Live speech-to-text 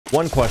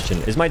One question,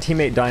 is my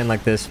teammate dying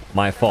like this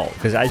my fault?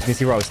 Because as you can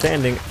see where I was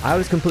standing, I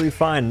was completely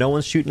fine. No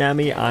one's shooting at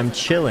me. I'm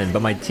chilling.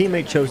 But my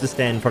teammate chose to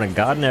stand in front of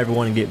God and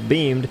everyone and get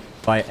beamed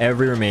by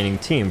every remaining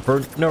team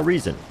for no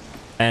reason.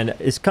 And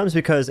this comes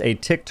because a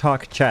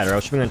TikTok chatter, I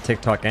was streaming on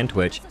TikTok and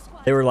Twitch,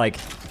 they were like,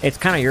 it's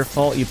kind of your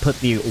fault you put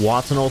the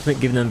Watson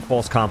ultimate, giving them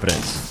false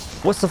confidence.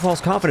 What's the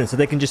false confidence? That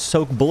they can just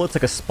soak bullets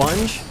like a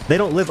sponge? They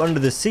don't live under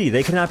the sea.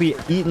 They cannot be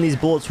eating these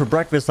bullets for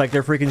breakfast like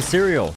they're freaking cereal.